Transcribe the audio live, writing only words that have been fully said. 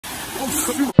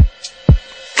Welcome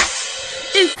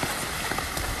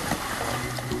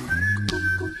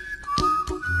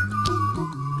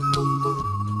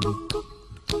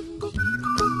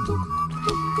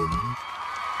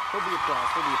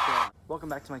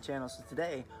back to my channel. So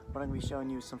today, I'm going to be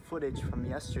showing you some footage from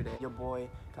yesterday. Your boy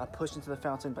got pushed into the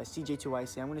fountain by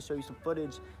CJtooicy. I'm going to show you some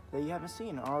footage that you haven't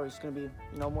seen, or it's going to be,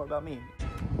 more about me.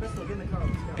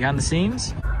 Behind the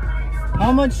scenes?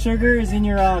 How much sugar is in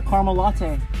your caramel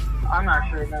latte? I'm not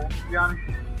sure, no. To be honest.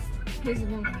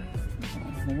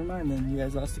 Never mind then, you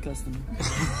guys lost the customer.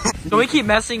 So we keep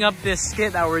messing up this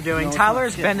skit that we're doing.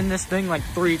 Tyler's been in this thing like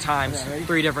 3 times, yeah,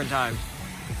 3 different times.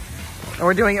 And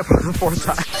we're doing it for the 4th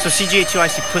time. So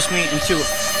CJtooicy pushed me into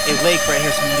a lake right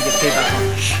here, so I'm gonna get paid back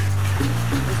on. Shh.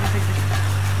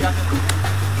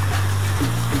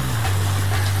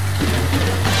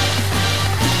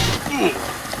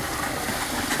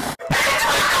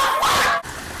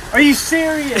 Are you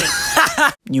serious?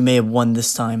 You may have won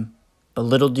this time, but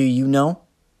little do you know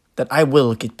that I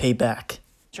will get paid back.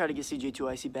 Try to get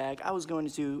CJtooicy back. I was going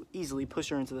to easily push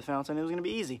her into the fountain. It was going to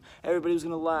be easy. Everybody was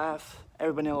going to laugh.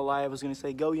 Everybody in the live was going to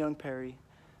say, "Go, young Perry."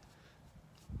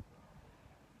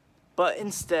 But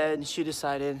instead, she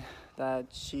decided that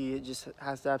she just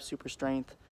has to have super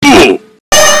strength.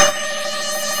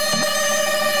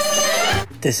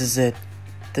 This is it.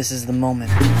 This is the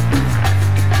moment.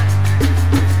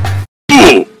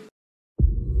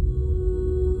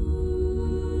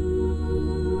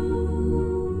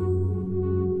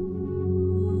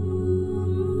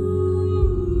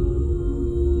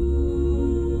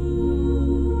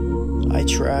 I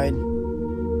tried,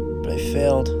 but I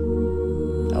failed.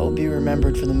 I will be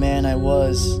remembered for the man I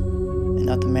was, and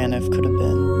not the man I could have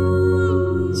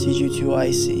been.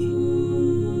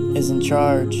 CJtooicy is in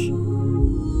charge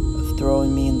of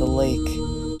throwing me in the lake.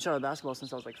 I shot basketball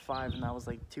since I was like 5, and that was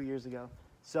like 2 years ago.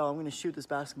 So I'm gonna shoot this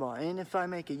basketball, and if I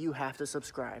make it, you have to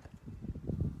subscribe.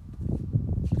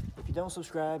 If you don't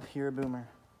subscribe, you're a boomer.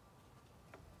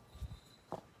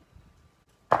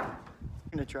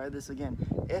 I'm gonna try this again.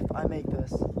 If I make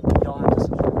this, y'all have to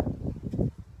subscribe.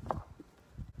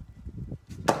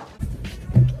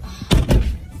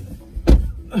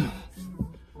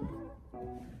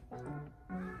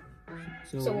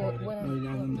 So what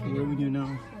do we do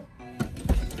now?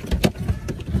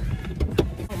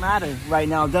 It doesn't matter right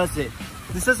now, does it?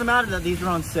 This doesn't matter that these are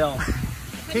on sale.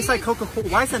 Tastes like Coca-Cola.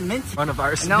 Why is that mint? One of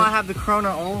ours. And now I have the Corona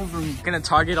all over me. Gonna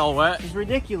Target all wet. It's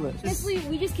ridiculous. Honestly,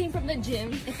 we just came from the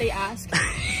gym, if they ask.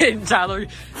 And Tyler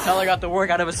got the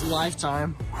workout of his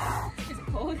lifetime. Is it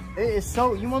cold? It is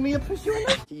so, you want me to push you in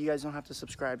there? You guys don't have to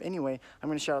subscribe. Anyway, I'm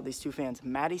gonna shout out these 2 fans,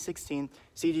 Maddie16,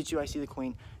 CJtooicy the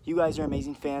Queen. You guys are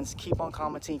amazing fans. Keep on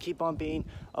commenting, keep on being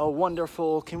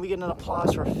wonderful. Can we get an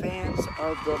applause for fans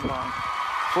of the month?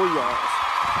 For y'all.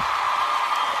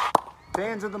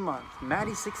 Fans of the month,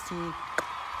 Maddie16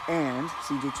 and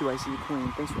CJtooicy the Queen.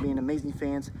 Thanks for being amazing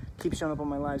fans. Keep showing up on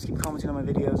my lives, keep commenting on my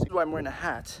videos. I'm wearing a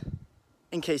hat.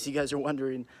 In case you guys are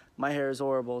wondering, my hair is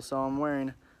horrible, so I'm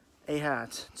wearing a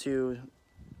hat to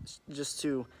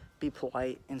be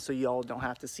polite, and so y'all don't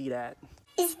have to see that.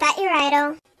 Is that your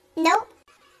idol? Nope.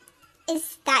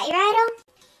 Is that your idol?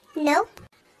 Nope.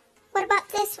 What about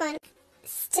this one?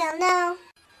 Still no.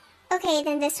 Okay,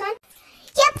 then this one?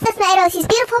 Yep, that's my idol. He's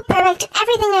beautiful, perfect,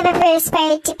 everything I've ever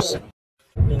aspired to be.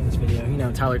 In this video,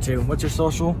 Tyler too. What's your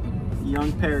social?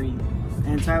 Young Perry.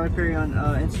 And Tyler Perry on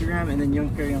Instagram, and then Young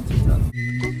Perry on TikTok.